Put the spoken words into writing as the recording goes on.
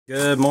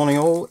Good morning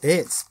all,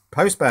 it's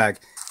Postbag.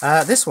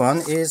 This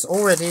one is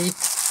already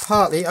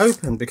partly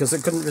open because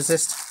it couldn't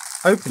resist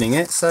opening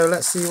it, so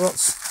let's see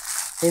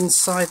what's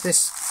inside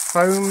this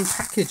foam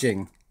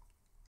packaging.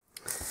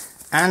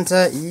 And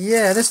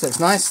yeah, this looks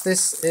nice.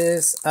 This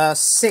is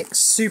 6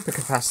 super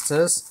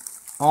capacitors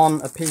on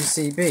a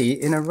PCB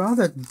in a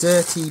rather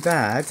dirty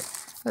bag.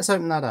 Let's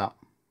open that up.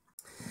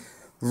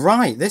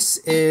 Right, this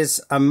is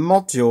a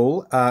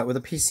module with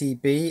a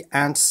PCB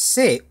and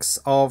 6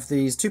 of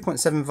these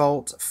 2.7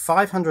 volt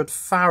 500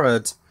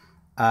 farad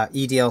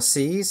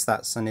EDLCs.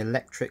 That's an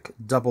electric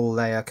double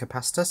layer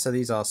capacitor, so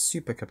these are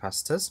super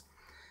capacitors.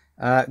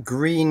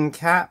 Green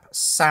cap,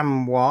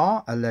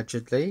 Samoa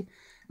allegedly,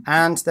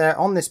 and they're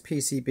on this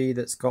PCB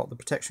that's got the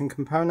protection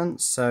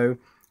components. So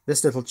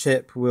this little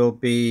chip will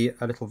be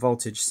a little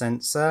voltage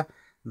sensor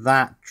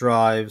that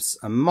drives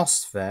a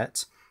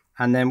MOSFET.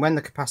 And then when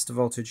the capacitor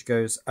voltage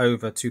goes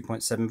over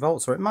 2.7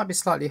 volts, or it might be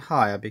slightly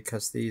higher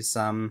because these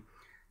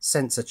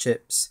sensor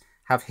chips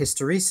have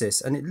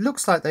hysteresis, and it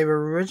looks like they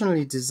were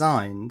originally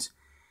designed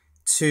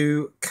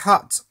to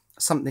cut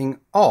something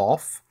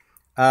off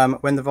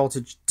when the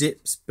voltage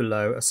dips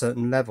below a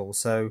certain level.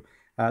 So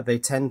they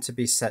tend to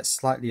be set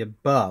slightly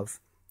above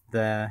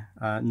their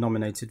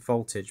nominated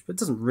voltage, but it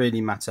doesn't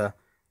really matter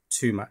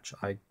too much,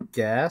 I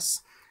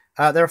guess.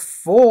 There are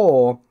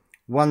 4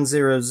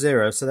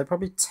 100, so they're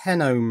probably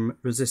 10 ohm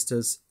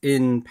resistors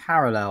in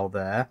parallel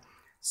there.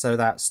 So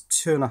that's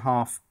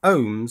 2.5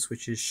 ohms,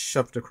 which is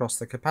shoved across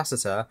the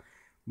capacitor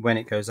when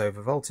it goes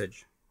over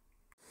voltage.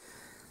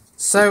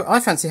 So I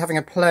fancy having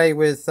a play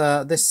with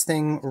this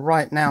thing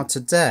right now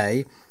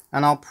today,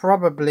 and I'll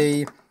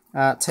probably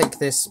take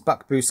this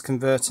buck boost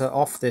converter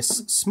off this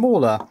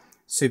smaller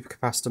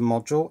supercapacitor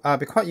module.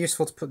 It'd be quite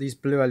useful to put these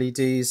blue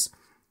LEDs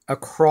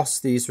across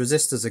these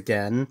resistors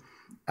again.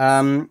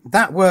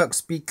 That works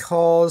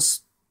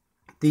because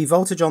the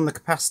voltage on the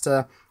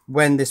capacitor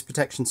when this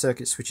protection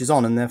circuit switches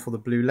on, and therefore the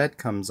blue LED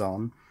comes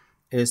on,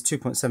 is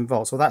 2.7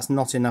 volts. Well, that's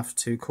not enough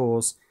to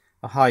cause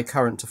a high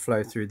current to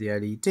flow through the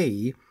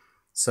LED.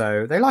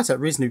 So they light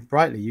up reasonably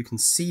brightly, you can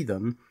see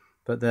them,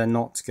 but they're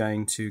not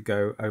going to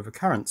go over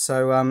current.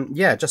 So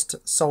yeah, just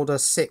solder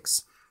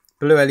 6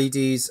 blue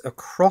LEDs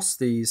across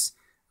these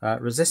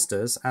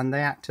resistors, and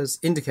they act as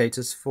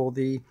indicators for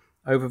the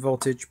over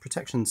voltage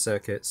protection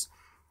circuits.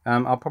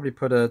 I'll probably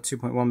put a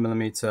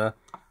 2.1mm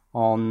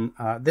on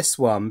this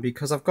one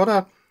because I've got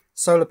a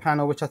solar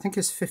panel which I think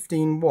is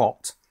 15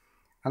 watt,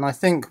 and I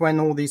think when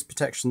all these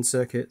protection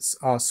circuits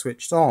are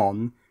switched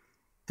on,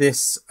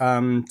 this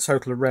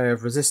total array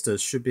of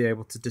resistors should be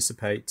able to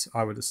dissipate,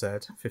 I would have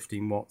said,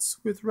 15 watts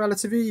with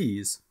relative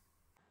ease.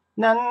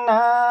 Na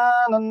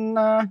na na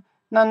na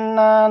na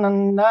na na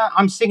na.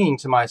 I'm singing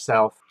to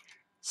myself.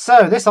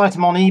 So this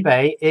item on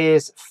eBay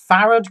is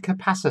Farad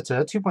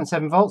capacitor,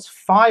 2.7 volts,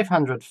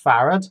 500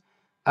 farad,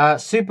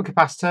 super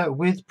capacitor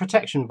with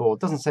protection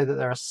board. Doesn't say that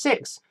there are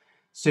 6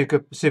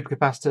 super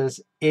capacitors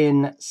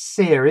in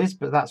series,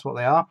 but that's what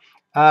they are.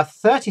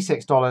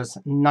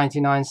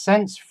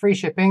 $36.99, free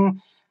shipping,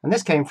 and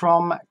this came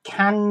from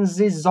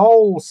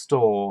Kanzizol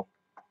store.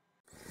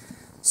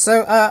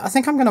 So I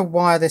think I'm going to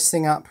wire this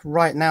thing up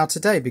right now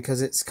today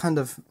because it's kind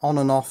of on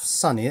and off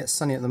sunny. It's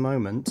sunny at the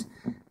moment.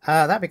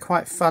 That'd be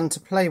quite fun to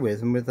play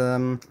with, and with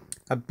a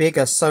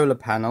bigger solar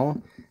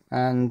panel.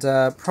 And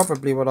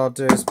probably what I'll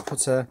do is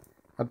put a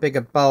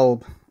bigger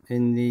bulb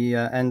in the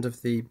end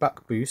of the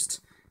buck boost,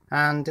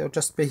 and it'll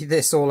just be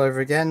this all over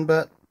again,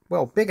 but,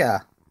 well,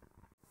 bigger.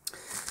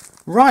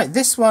 Right,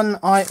 this one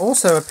I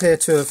also appear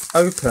to have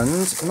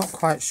opened, not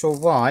quite sure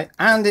why,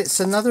 and it's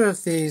another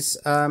of these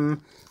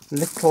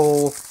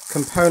little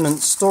component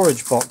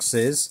storage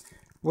boxes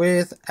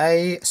with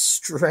a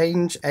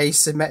strange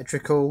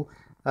asymmetrical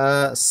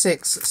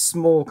 6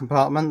 small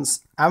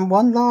compartments and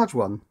 1 large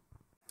one.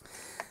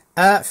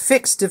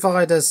 Fixed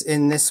dividers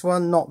in this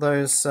one, not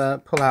those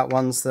pull-out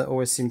ones that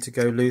always seem to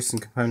go loose and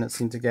components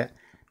seem to get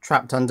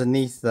trapped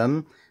underneath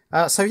them.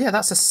 So yeah,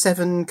 that's a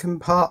 7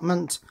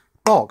 compartment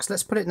box.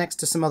 Let's put it next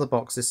to some other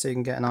boxes so you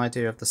can get an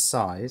idea of the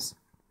size.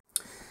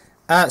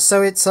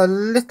 So it's a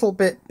little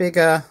bit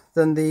bigger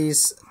than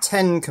these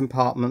 10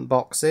 compartment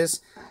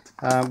boxes,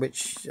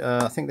 which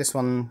I think this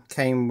one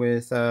came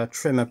with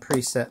trimmer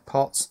preset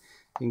pots.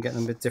 You can get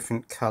them with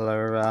different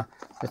colour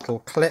little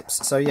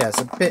clips. So yeah, it's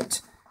a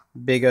bit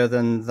bigger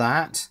than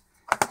that.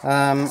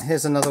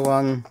 Here's another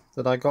one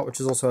that I got, which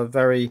is also a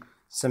very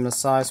similar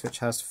size, which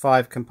has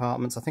 5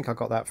 compartments. I think I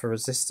got that for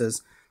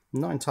resistors.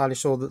 I'm not entirely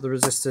sure that the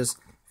resistors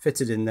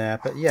fitted in there,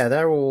 but yeah,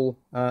 they're all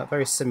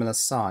very similar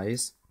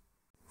size.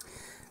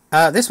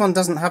 This one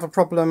doesn't have a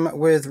problem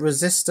with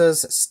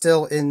resistors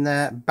still in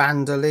their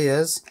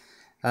bandoliers.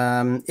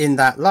 In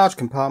that large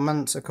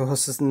compartment, of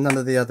course, none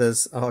of the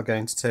others are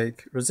going to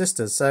take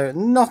resistors. So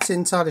not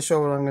entirely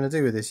sure what I'm going to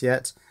do with this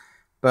yet,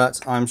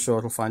 but I'm sure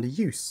it'll find a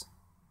use.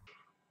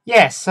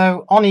 Yes,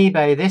 so on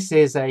eBay, this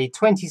is a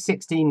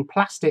 2016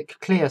 plastic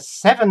clear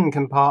 7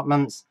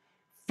 compartments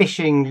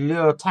fishing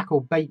lure tackle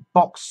bait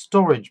box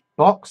storage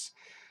box.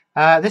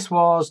 This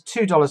was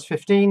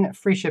 $2.15,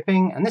 free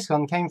shipping, and this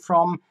one came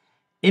from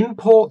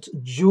Import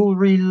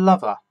Jewellery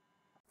Lover.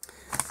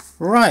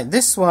 Right,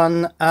 this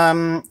one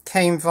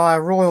came via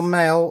Royal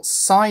Mail,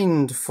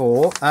 signed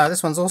for.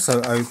 This one's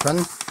also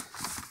open,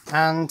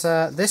 and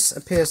this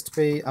appears to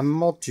be a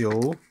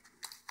module.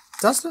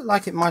 Does look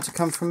like it might have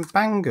come from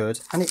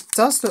Banggood, and it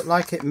does look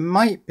like it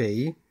might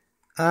be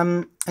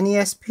an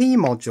ESP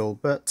module,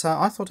 but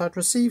I thought I'd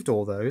received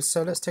all those,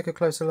 so let's take a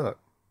closer look.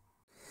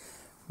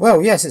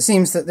 Well, yes, it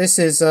seems that this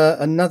is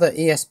another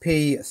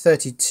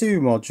ESP32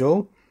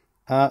 module.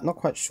 Not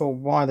quite sure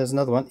why there's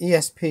another one.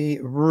 ESP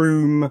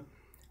Room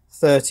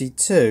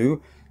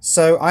 32.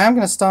 So I am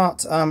going to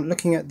start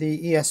looking at the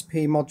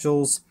ESP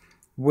modules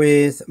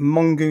with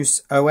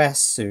Mongoose OS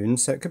soon.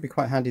 So it could be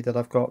quite handy that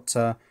I've got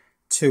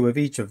two of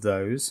each of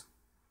those.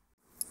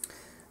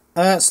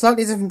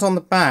 Slightly different on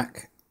the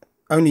back,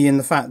 only in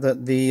the fact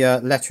that the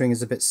lettering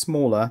is a bit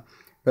smaller.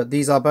 But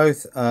these are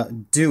both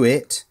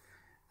DoIt.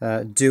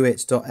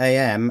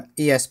 DoIt.am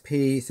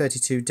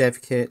ESP32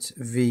 Dev Kit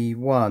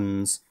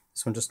V1s.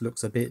 This one just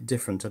looks a bit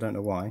different, I don't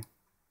know why.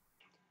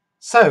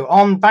 So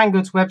on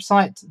Banggood's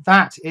website,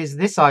 that is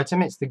this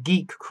item. It's the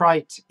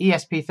GeekCrite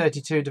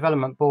ESP32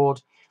 development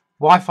board,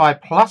 Wi-Fi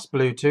plus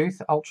Bluetooth,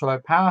 ultra low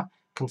power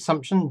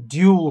consumption,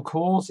 dual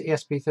cores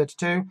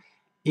ESP32,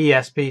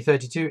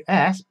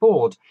 ESP32S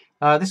board.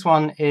 This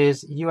one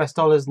is US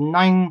dollars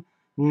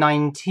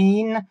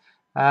 $919,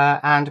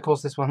 and of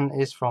course this one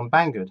is from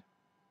Banggood.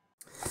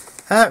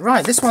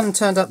 Right, this one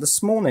turned up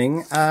this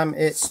morning.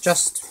 It's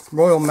just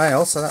Royal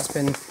Mail, so that's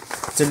been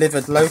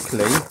delivered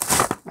locally.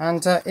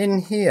 And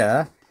in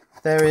here,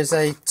 there is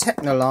a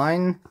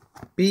Technoline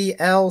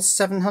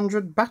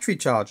BL700 battery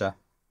charger.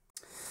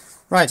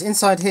 Right,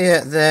 inside here,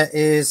 there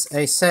is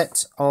a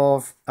set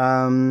of,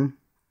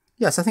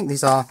 yes, I think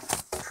these are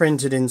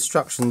printed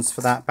instructions for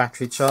that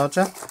battery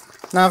charger.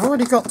 Now, I've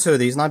already got two of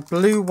these, and I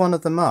blew one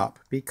of them up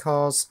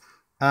because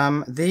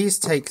these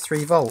take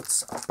 3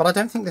 volts, but I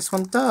don't think this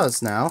one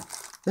does now.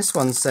 This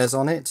one says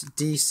on it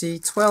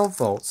DC 12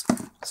 volts.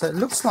 So it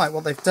looks like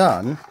what they've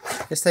done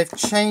is they've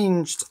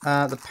changed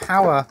the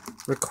power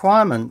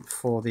requirement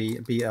for the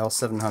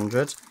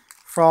BL700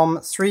 from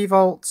 3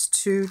 volts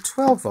to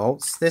 12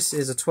 volts. This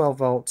is a 12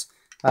 volt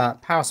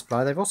power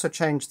supply. They've also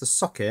changed the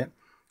socket.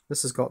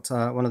 This has got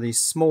one of these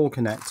small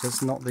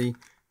connectors, not the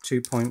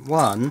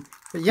 2.1.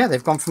 But yeah,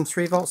 they've gone from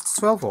 3 volts to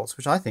 12 volts,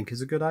 which I think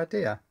is a good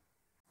idea.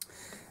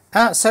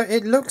 So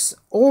it looks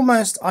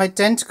almost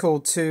identical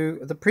to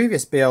the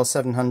previous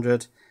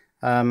BL700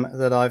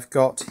 that I've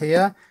got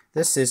here.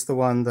 This is the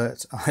one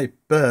that I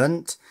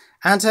burnt.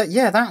 And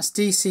yeah, that's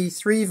DC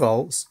 3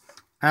 volts.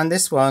 And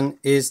this one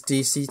is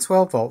DC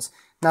 12 volts.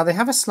 Now they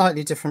have a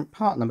slightly different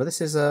part number.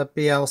 This is a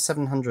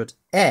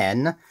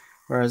BL700N,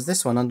 whereas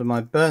this one under my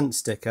burnt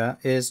sticker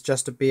is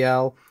just a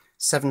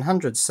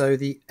BL700. So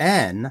the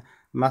N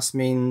must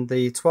mean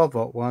the 12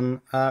 volt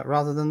one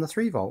rather than the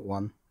 3 volt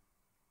one.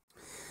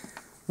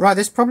 Right,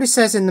 this probably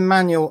says in the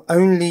manual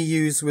only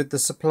use with the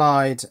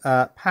supplied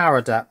power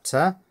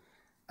adapter.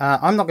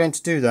 I'm not going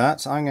to do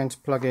that. I'm going to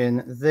plug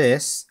in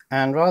this,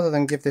 and rather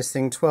than give this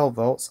thing 12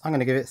 volts, I'm going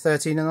to give it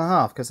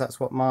 13.5 because that's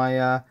what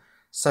my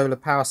solar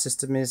power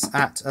system is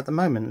at the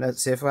moment.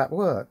 Let's see if that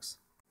works.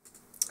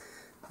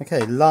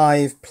 Okay,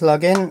 live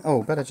plug-in.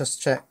 Oh, better just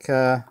check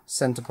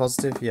center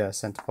positive. Yeah,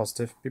 center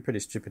positive. Be pretty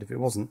stupid if it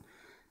wasn't.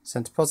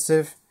 Center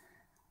positive.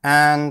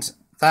 And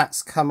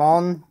that's come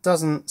on.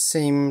 Doesn't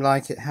seem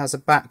like it has a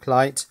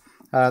backlight.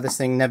 This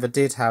thing never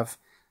did have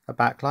a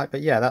backlight,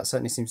 but yeah, that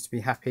certainly seems to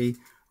be happy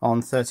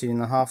on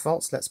 13.5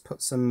 volts. Let's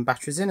put some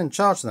batteries in and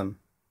charge them.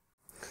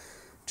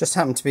 Just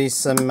happened to be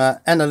some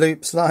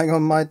Eneloops lying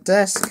on my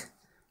desk,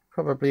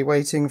 probably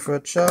waiting for a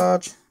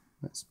charge.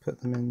 Let's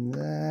put them in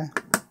there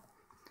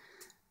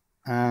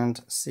and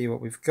see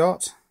what we've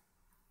got.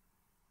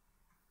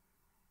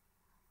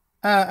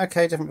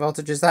 Okay, different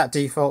voltages. That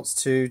defaults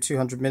to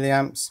 200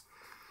 milliamps.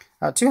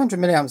 200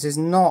 milliamps is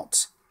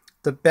not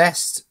the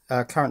best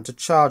current to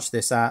charge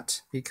this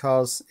at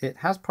because it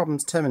has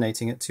problems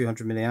terminating at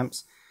 200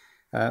 milliamps,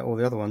 or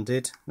the other one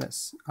did.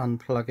 Let's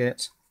unplug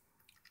it,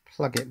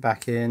 plug it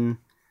back in,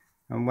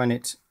 and when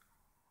it,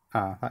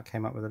 that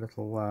came up with a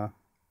little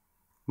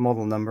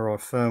model number or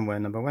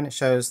firmware number. When it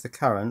shows the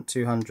current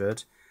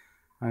 200,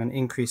 I'm going to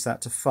increase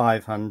that to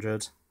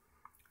 500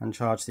 and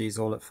charge these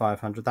all at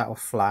 500. That will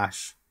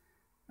flash,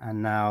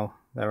 and now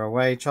they're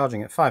away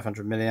charging at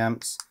 500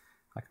 milliamps.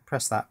 I can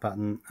press that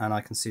button and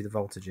I can see the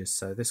voltages.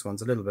 So this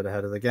one's a little bit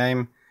ahead of the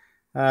game.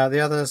 The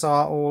others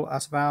are all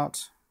at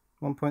about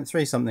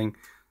 1.3 something.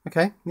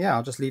 Okay, yeah,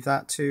 I'll just leave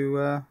that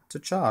to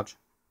charge.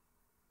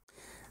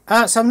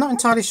 So I'm not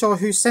entirely sure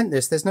who sent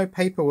this. There's no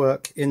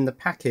paperwork in the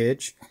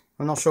package.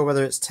 I'm not sure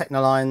whether it's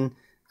Technoline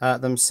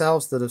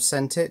themselves that have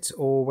sent it,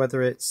 or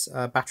whether it's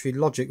Battery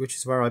Logic, which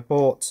is where I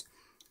bought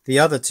the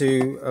other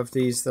two of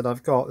these that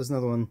I've got. There's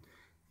another one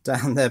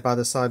down there by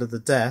the side of the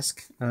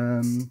desk.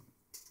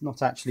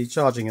 Not actually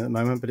charging at the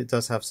moment, but it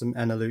does have some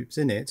Eneloops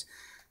in it.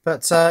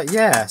 But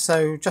yeah,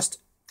 so just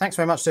thanks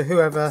very much to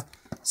whoever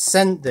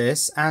sent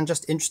this, and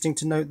just interesting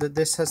to note that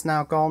this has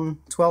now gone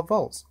 12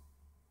 volts.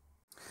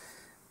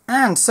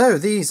 And so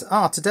these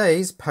are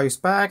today's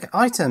Postbag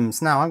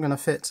items. Now I'm going to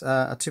fit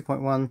a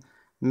 2.1mm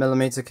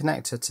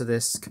connector to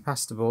this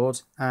capacitor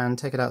board and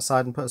take it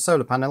outside and put a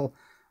solar panel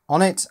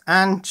on it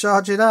and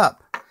charge it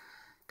up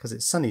because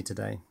it's sunny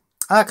today.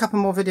 A couple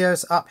more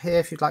videos up here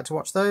if you'd like to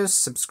watch those.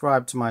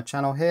 Subscribe to my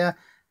channel here,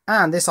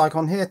 and this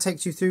icon here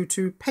takes you through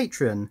to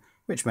Patreon,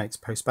 which makes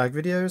Postbag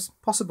videos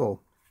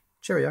possible.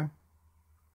 Cheerio.